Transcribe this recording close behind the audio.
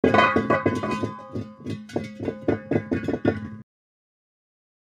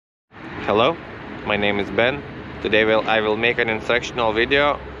Hello, my name is Ben. Today I will make an instructional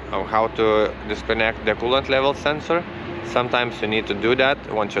video of how to disconnect the coolant level sensor. Sometimes you need to do that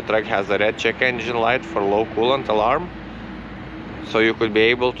once your truck has a red check engine light for low coolant alarm, so you could be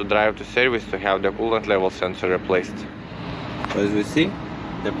able to drive to service to have the coolant level sensor replaced. So as we see,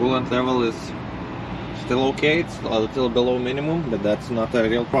 the coolant level is still okay. It's a little below minimum, but that's not a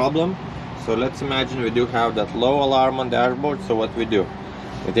real problem. So let's imagine we do have that low alarm on the dashboard. So what we do?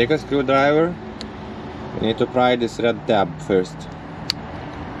 We take a screwdriver. We need to pry this red tab first.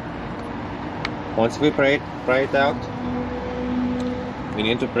 Once we pry it out, we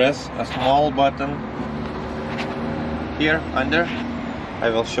need to press a small button here under. I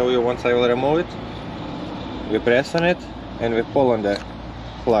will show you once I will remove it. We press on it and we pull on the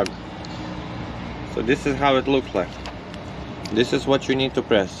plug. So this is how it looks like. This is what you need to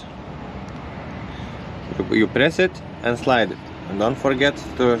press. You press it and slide it. And don't forget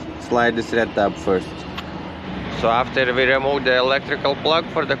to slide this red tab first. So after we remove the electrical plug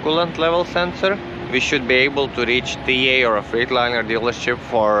for the coolant level sensor, we should be able to reach TA or a Freightliner dealership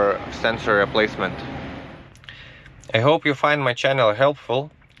for sensor replacement. I hope you find my channel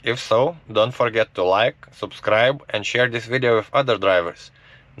helpful. If so, don't forget to like, subscribe and share this video with other drivers.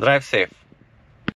 Drive safe.